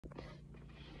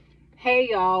Hey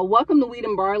y'all, welcome to Wheat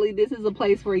and Barley. This is a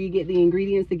place where you get the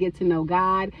ingredients to get to know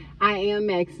God. I am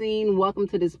Maxine. Welcome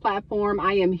to this platform.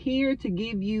 I am here to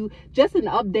give you just an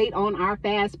update on our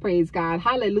fast, praise God.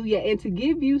 Hallelujah. And to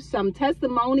give you some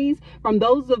testimonies from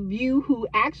those of you who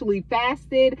actually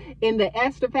fasted in the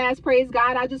Esther fast, praise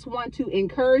God. I just want to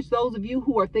encourage those of you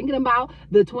who are thinking about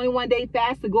the 21-day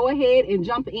fast to go ahead and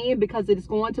jump in because it is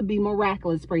going to be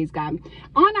miraculous, praise God.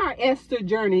 On our Esther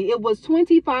journey, it was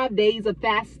 25 days of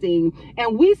fasting.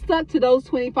 And we stuck to those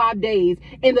 25 days.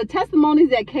 And the testimonies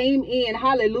that came in,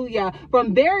 hallelujah,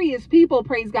 from various people,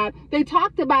 praise God, they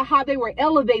talked about how they were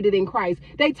elevated in Christ.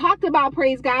 They talked about,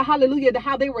 praise God, hallelujah,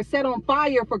 how they were set on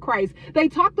fire for Christ. They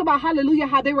talked about, hallelujah,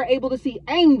 how they were able to see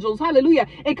angels, hallelujah,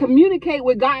 and communicate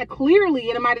with God clearly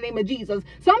in the mighty name of Jesus.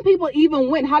 Some people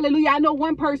even went, hallelujah. I know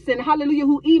one person, hallelujah,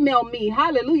 who emailed me,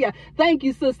 hallelujah. Thank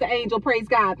you, Sister Angel, praise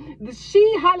God.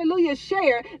 She, hallelujah,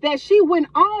 shared that she went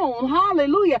on,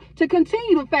 hallelujah, to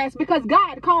continue to fast because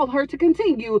God called her to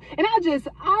continue. And I just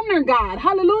honor God,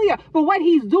 hallelujah, for what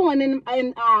he's doing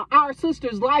in our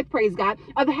sister's life, praise God,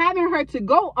 of having her to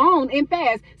go on and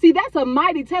fast. See, that's a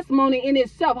mighty testimony in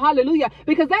itself, hallelujah,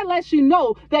 because that lets you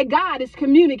know that God is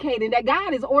communicating, that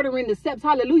God is ordering the steps,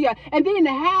 hallelujah. And then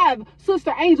to have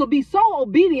Sister Angel be so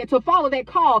obedient to follow that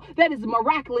call, that is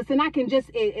miraculous. And I can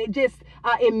just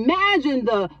imagine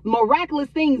the miraculous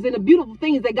things and the beautiful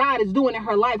things that God is doing in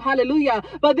her life, hallelujah.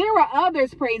 But there were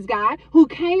others, praise God, who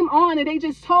came on and they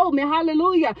just told me,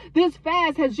 hallelujah, this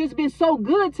fast has just been so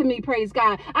good to me, praise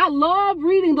God. I love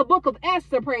reading the book of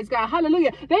Esther, praise God,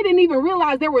 hallelujah. They didn't even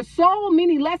realize there were so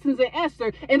many lessons in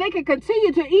Esther, and they could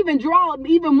continue to even draw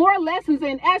even more lessons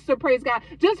in Esther, praise God,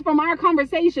 just from our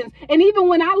conversations. And even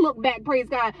when I look back, praise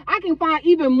God, I can find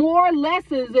even more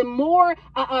lessons and more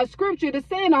scripture to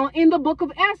stand on in the book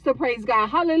of Esther, praise God,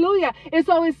 hallelujah. And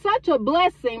so it's such a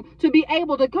blessing to be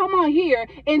able to come on here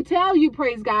and tell you,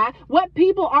 praise God, what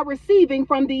people are receiving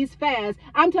from these fasts.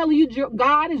 I'm telling you,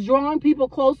 God is drawing people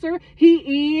closer.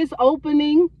 He is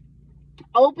opening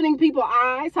people's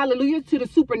eyes, hallelujah, to the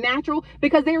supernatural,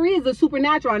 because there is a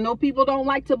supernatural. I know people don't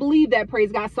like to believe that,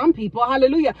 praise God, some people,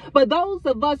 hallelujah, but those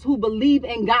of us who believe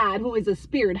in God, who is a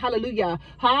spirit, hallelujah,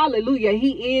 hallelujah,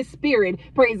 he is spirit,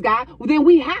 praise God, then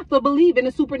we have to believe in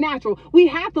the supernatural. We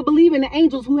have to believe in the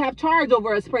angels who have charge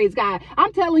over us, praise God.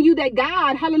 I'm telling you that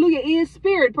God, hallelujah, is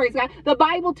spirit, praise God. The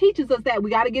Bible teaches us that.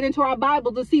 We got to get into our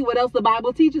Bible to see what else the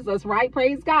Bible teaches us, right?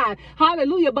 Praise God,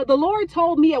 hallelujah. But the Lord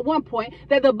told me at one point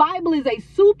that the Bible is a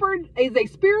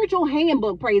spiritual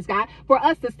handbook, praise God, for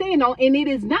us to stand on, and it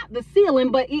is not the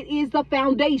ceiling, but it is the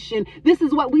foundation. This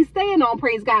is what we stand on,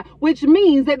 praise God, which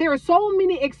means that there are so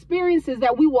many experiences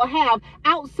that we will have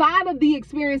outside of the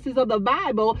experiences of the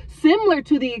Bible, similar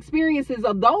to the experiences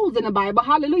of those in the Bible,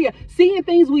 hallelujah, seeing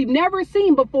things we've never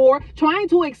seen before, trying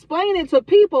to explain it to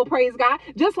people, praise God,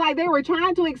 just like they were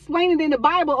trying to explain it in the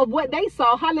Bible of what they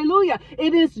saw, hallelujah.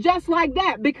 It is just like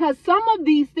that, because some of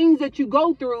these things that you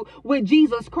go through with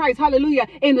Jesus Christ, hallelujah,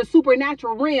 in the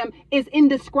supernatural realm is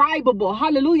indescribable,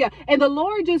 hallelujah. And the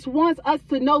Lord just wants us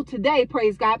to know today,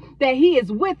 praise God, that he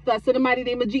is with us in the mighty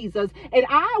name of Jesus. And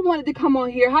I wanted to come on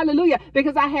here, hallelujah,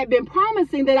 because I had been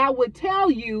promising that I would tell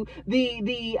you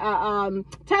the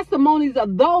testimonies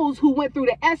of those who went through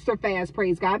the Esther fast,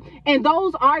 praise God. And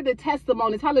those are the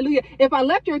testimonies, hallelujah. If I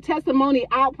left your testimony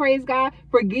out, praise God,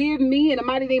 forgive me in the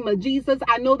mighty name of Jesus.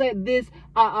 I know that this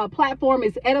platform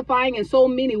is edifying in so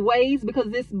many ways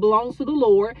because this belongs to the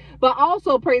Lord, but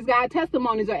also, praise God,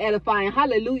 testimonies are edifying,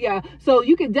 hallelujah. So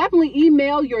you can definitely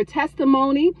email your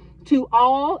testimony to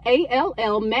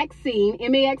Maxine,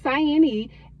 MAXINE,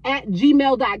 at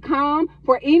gmail.com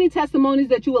for any testimonies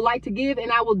that you would like to give,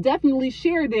 and I will definitely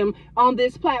share them on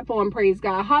this platform, praise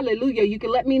God, hallelujah. You can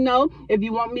let me know if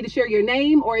you want me to share your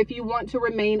name or if you want to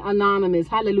remain anonymous,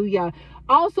 hallelujah.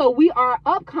 Also, we are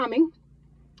upcoming.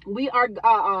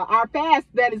 Our fast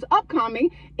that is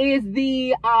upcoming is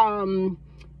the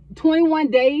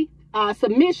 21-day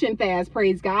submission fast,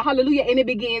 praise God, hallelujah, and it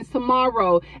begins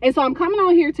tomorrow. And so I'm coming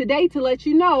on here today to let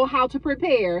you know how to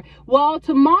prepare. Well,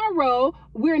 tomorrow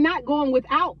we're not going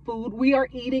without food. We are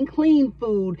eating clean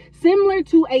food, similar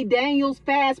to a Daniel's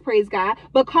fast, praise God,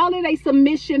 but call it a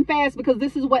submission fast because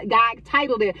this is what God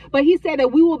titled it. But he said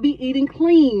that we will be eating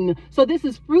clean. So this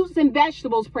is fruits and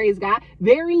vegetables, praise God.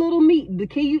 Very little meat.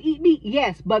 Can you eat meat?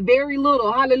 Yes, but very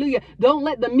little, hallelujah. Don't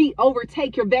let the meat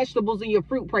overtake your vegetables and your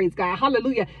fruit, praise God,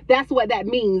 hallelujah. That's what that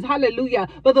means, hallelujah.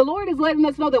 But the Lord is letting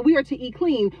us know that we are to eat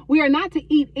clean. We are not to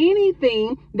eat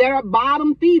anything that are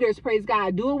bottom feeders, praise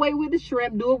God. Do away with the shrimp.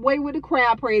 shrimp. Do away with the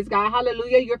crab, praise God.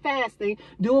 Hallelujah. You're fasting.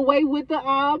 Do away with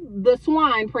the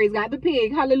swine, praise God. The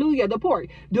pig, hallelujah. The pork.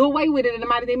 Do away with it in the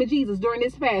mighty name of Jesus during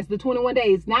this fast, the 21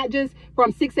 days. Not just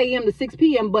from 6 a.m. to 6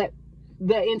 p.m., but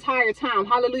the entire time.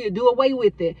 Hallelujah. Do away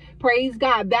with it. Praise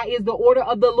God. That is the order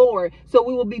of the Lord. So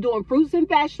we will be doing fruits and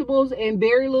vegetables and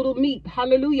very little meat.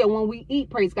 Hallelujah. When we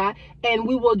eat, praise God. And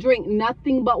we will drink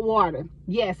nothing but water.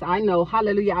 Yes, I know.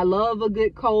 Hallelujah. I love a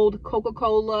good cold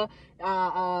Coca-Cola.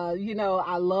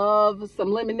 I love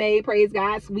some lemonade, praise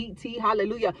God, sweet tea,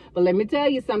 hallelujah. But let me tell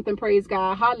you something, praise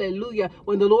God, hallelujah.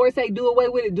 When the Lord say do away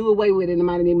with it, do away with it in the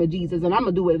mighty name of Jesus. And I'm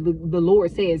going to do what the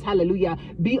Lord says, hallelujah.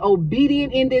 Be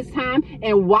obedient in this time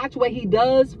and watch what he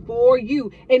does for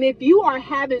you. And if you are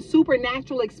having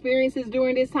supernatural experiences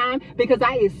during this time, because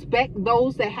I expect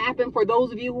those to happen for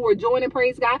those of you who are joining,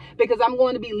 praise God, because I'm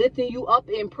going to be lifting you up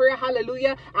in prayer,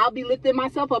 hallelujah. I'll be lifting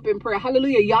myself up in prayer,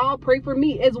 hallelujah. Y'all pray for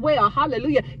me as well.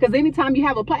 Hallelujah. Because anytime you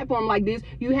have a platform like this,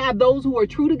 you have those who are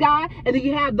true to God, and then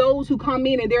you have those who come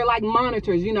in and they're like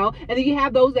monitors, and then you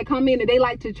have those that come in and they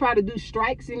like to try to do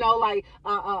strikes, like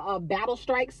battle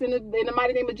strikes in the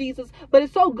mighty name of Jesus. But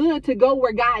it's so good to go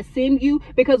where God send you,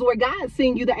 because where God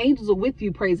send you, the angels are with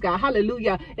you, praise God.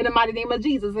 Hallelujah. In the mighty name of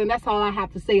Jesus. And that's all I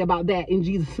have to say about that in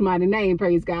Jesus' mighty name,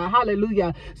 praise God.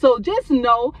 Hallelujah. So just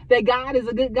know that God is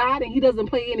a good God, and he doesn't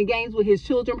play any games with his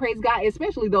children, praise God,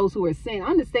 especially those who are sin.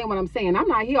 Understand what I'm saying? I'm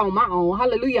not here on my own,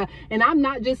 hallelujah. And I'm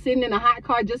not just sitting in a hot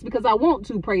car just because I want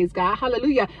to, praise God,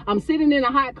 hallelujah. I'm sitting in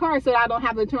a hot car so that I don't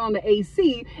have to turn on the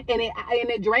AC and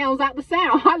it drowns out the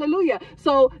sound, hallelujah.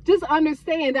 So just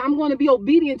understand that I'm going to be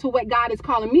obedient to what God is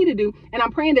calling me to do, and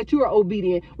I'm praying that you are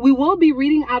obedient. We will be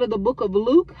reading out of the book of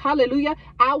Luke, hallelujah.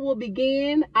 I will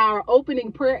begin our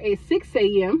opening prayer at 6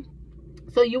 a.m.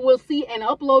 So you will see an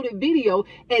uploaded video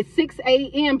at 6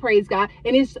 a.m. praise God,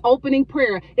 and it's opening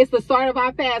prayer. It's the start of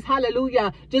our fast,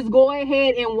 hallelujah. Just go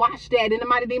ahead and watch that in the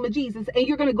mighty name of Jesus, and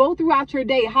you're going to go throughout your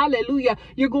day, hallelujah.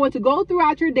 You're going to go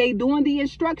throughout your day doing the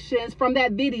instructions from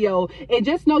that video, and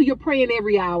just know you're praying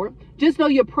every hour. Just know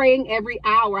you're praying every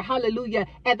hour, hallelujah.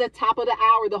 At the top of the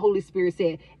hour, the Holy Spirit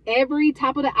said, every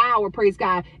top of the hour, praise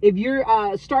God. If you're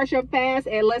start your fast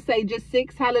at, let's say, just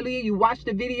 6, hallelujah, you watch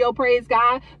the video, praise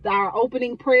God, our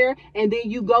opening prayer, and then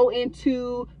you go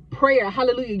into prayer,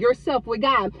 hallelujah, yourself with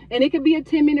God. And it could be a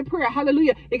 10-minute prayer,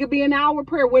 hallelujah. It could be an hour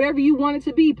prayer, whatever you want it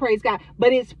to be, praise God.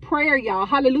 But it's prayer, y'all,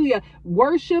 hallelujah.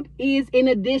 Worship is in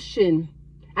addition.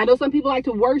 I know some people like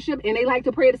to worship and they like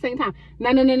to pray at the same time.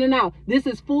 No. This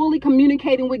is fully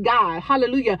communicating with God.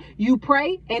 Hallelujah. You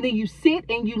pray and then you sit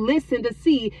and you listen to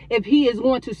see if he is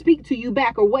going to speak to you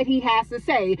back or what he has to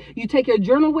say. You take your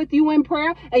journal with you in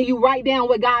prayer and you write down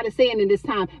what God is saying in this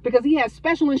time, because he has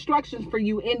special instructions for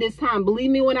you in this time.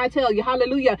 Believe me when I tell you,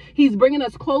 hallelujah, he's bringing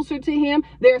us closer to him.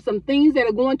 There are some things that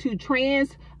are going to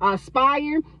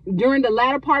transpire during the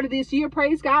latter part of this year,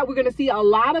 praise God. We're going to see a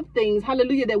lot of things,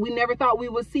 hallelujah, that we never thought we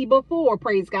would see before,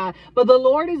 praise God. But the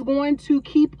Lord is going to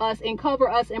keep us and cover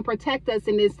us and protect us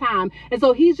in this time. And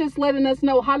so he's just letting us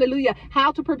know, hallelujah,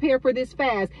 how to prepare for this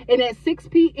fast. And at 6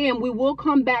 p.m. we will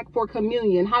come back for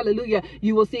communion, hallelujah.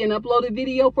 You will see an uploaded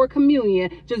video for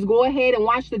communion. Just go ahead and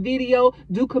watch the video,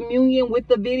 do communion with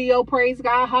the video, praise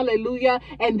God, hallelujah.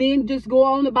 And then just go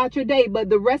on about your day. But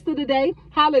the rest of the day,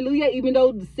 hallelujah, even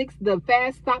though the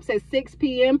fast stops at 6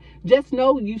 p.m., just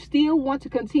know you still want to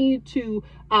continue to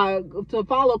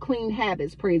follow clean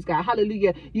habits, praise God,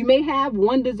 hallelujah. You may have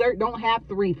one dessert, don't have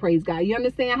 3, praise God. You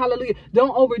understand, hallelujah.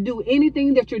 Don't overdo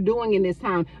anything that you're doing in this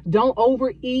time. Don't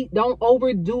overeat, don't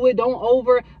overdo it,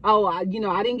 I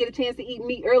didn't get a chance to eat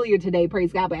meat earlier today,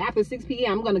 praise God, but after 6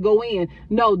 p.m. I'm going to go in.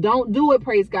 No, don't do it,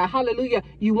 praise God, hallelujah.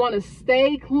 You want to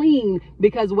stay clean,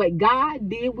 because what God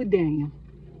did with Daniel,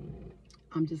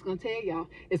 I'm just going to tell y'all,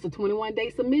 it's a 21-day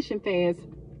submission fast.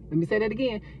 Let me say that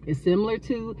again. It's similar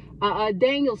to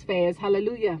Daniel's fast.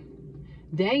 Hallelujah.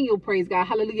 Daniel, praise God,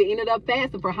 hallelujah, ended up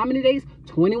fasting for how many days?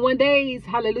 21 days,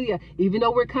 hallelujah. Even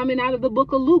though we're coming out of the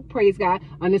book of Luke, praise God,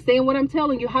 understand what I'm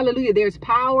telling you, hallelujah. There's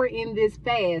power in this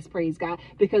fast, praise God,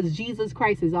 because Jesus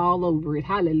Christ is all over it,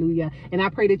 hallelujah. And I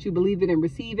pray that you believe it and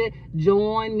receive it.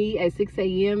 Join me at 6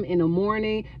 a.m. in the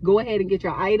morning. Go ahead and get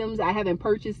your items. I haven't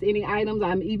purchased any items.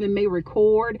 I even may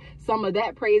record some of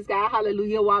that, praise God,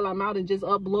 hallelujah, while I'm out, and just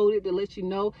upload it to let you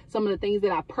know some of the things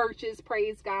that I purchased,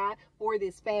 praise God, for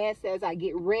this fast as I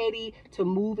get ready to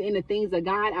move into things of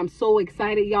God. I'm so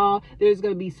excited, y'all. There's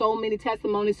going to be so many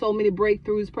testimonies, so many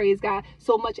breakthroughs, praise God,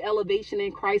 so much elevation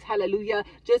in Christ, hallelujah.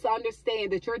 Just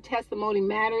understand that your testimony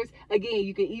matters. Again,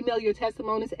 you can email your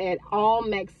testimonies at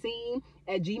allmaxine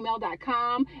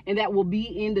gmail.com, and that will be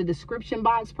in the description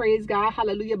box, praise God,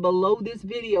 hallelujah, below this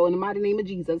video in the mighty name of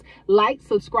Jesus. Like,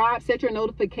 subscribe, set your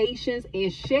notifications,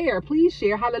 and share. Please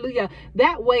share, hallelujah.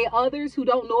 That way others who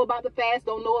don't know about the fast,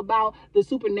 don't know about the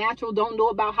supernatural, don't know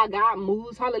about how God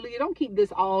moves, hallelujah, don't keep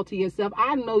this all to yourself.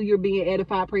 I know you're being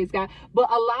edified, praise God,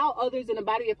 but allow others in the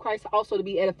body of Christ also to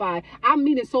be edified. I'm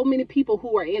meeting so many people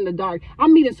who are in the dark.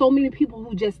 I'm meeting so many people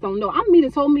who just don't know. I'm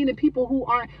meeting so many people who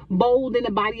aren't bold in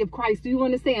the body of Christ. Do you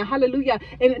understand? Hallelujah.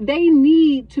 And they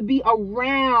need to be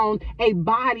around a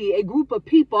body, a group of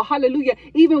people. Hallelujah.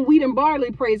 Even wheat and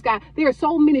barley, praise God. There are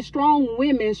so many strong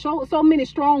women, so many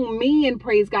strong men,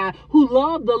 praise God, who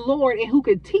love the Lord and who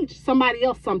could teach somebody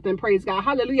else something, praise God.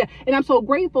 Hallelujah. And I'm so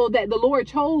grateful that the Lord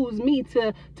chose me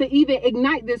to even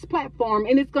ignite this platform,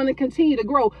 and it's going to continue to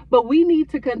grow. But we need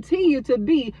to continue to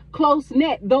be close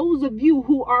knit. Those of you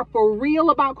who are for real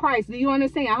about Christ, do you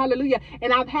understand? Hallelujah.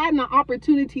 And I've had an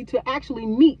opportunity to actually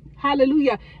meet,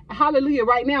 hallelujah, hallelujah,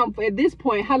 right now at this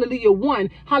point, hallelujah, one,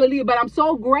 hallelujah. But I'm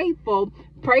so grateful,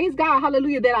 praise God,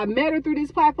 hallelujah, that I met her through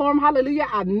this platform, hallelujah.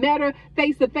 I met her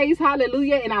face to face,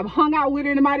 hallelujah, and I've hung out with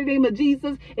her in the mighty name of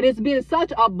Jesus, and it's been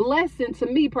such a blessing to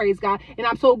me, praise God, and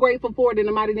I'm so grateful for it in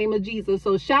the mighty name of Jesus.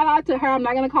 So shout out to her. I'm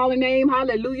not going to call her name,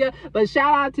 hallelujah, but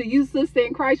shout out to you, sister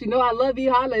in Christ. You know I love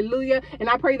you, hallelujah, and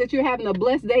I pray that you're having a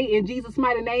blessed day in Jesus'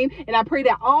 mighty name, and I pray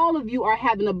that all of you are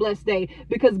having a blessed day,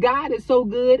 because God is so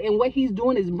good, and what he's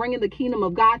doing is bringing the kingdom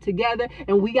of God together,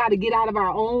 and we got to get out of our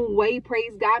own way,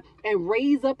 praise God, and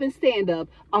raise up and stand up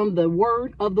on the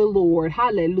word of the Lord.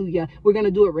 Hallelujah. We're going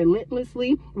to do it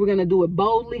relentlessly. We're going to do it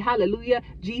boldly. Hallelujah.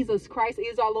 Jesus Christ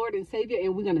is our Lord and Savior,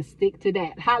 and we're going to stick to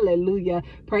that. Hallelujah.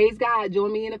 Praise God.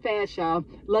 Join me in the fast, y'all.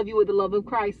 Love you with the love of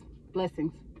Christ.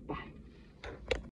 Blessings.